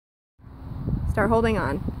Start holding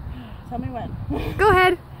on. Tell me when. Go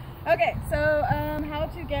ahead. Okay, so how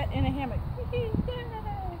to get in a hammock.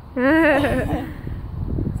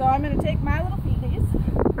 So I'm going to take my little feeties.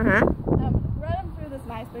 I'm going to thread them through this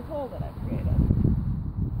nice big hole that I've created.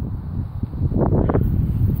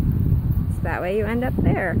 So that way you end up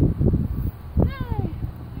there. Yay!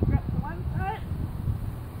 You grip to one side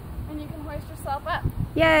and you can hoist yourself up.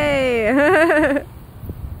 Yay!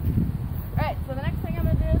 Alright, so the next thing I'm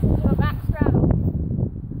going to do is do a back straddle.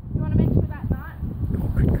 You want to make sure that knot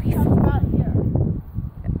comes about here.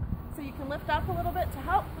 So you can lift up a little bit to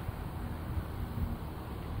help.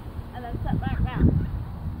 And then set back down.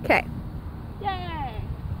 Okay. Yay!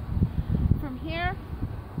 From here,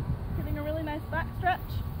 getting a really nice back stretch.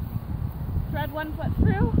 Thread one foot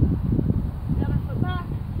through, the other foot back,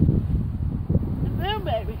 and boom,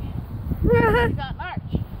 baby! You got an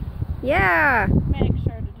arch. Yeah. Make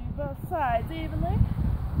sure to do both sides evenly.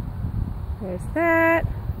 There's that.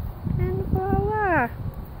 And voila.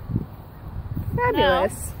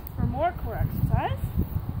 Fabulous. Now, for more core exercise,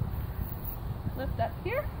 lift up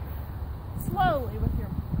here, slowly with your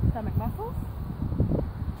stomach muscles.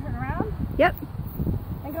 Turn around. Yep.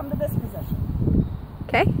 And come to this position.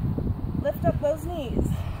 Okay. Lift up those knees.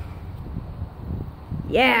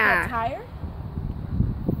 Yeah. Get tired.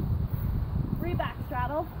 Re-back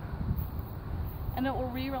straddle. And it will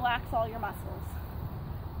re-relax all your muscles.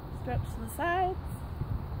 Stretch to the sides.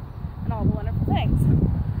 And all the wonderful things.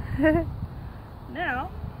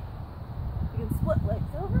 Now, you can split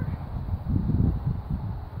legs over.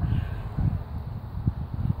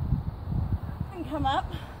 And come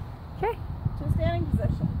up. Okay. To a standing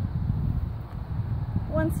position.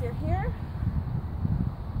 Once you're here,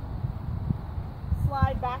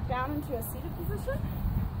 slide back down into a seated position.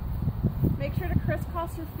 Make sure to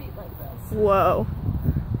crisscross your feet like this. Whoa.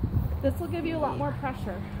 This will give you a lot more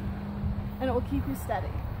pressure and it will keep you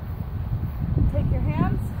steady. Take your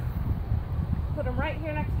hands, put them right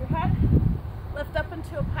here next to your head, lift up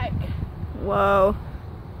into a pike. Whoa.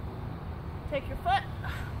 Take your foot.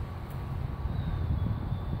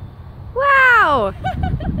 Wow.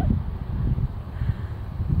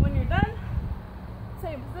 When you're done,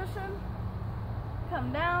 same position,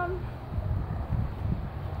 come down,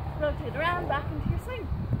 rotate around, back into your swing.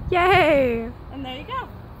 Yay. And there you go.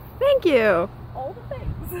 Thank you. All the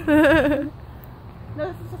things. No,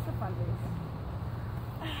 this is just for funsies.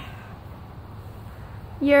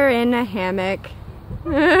 You're in a hammock.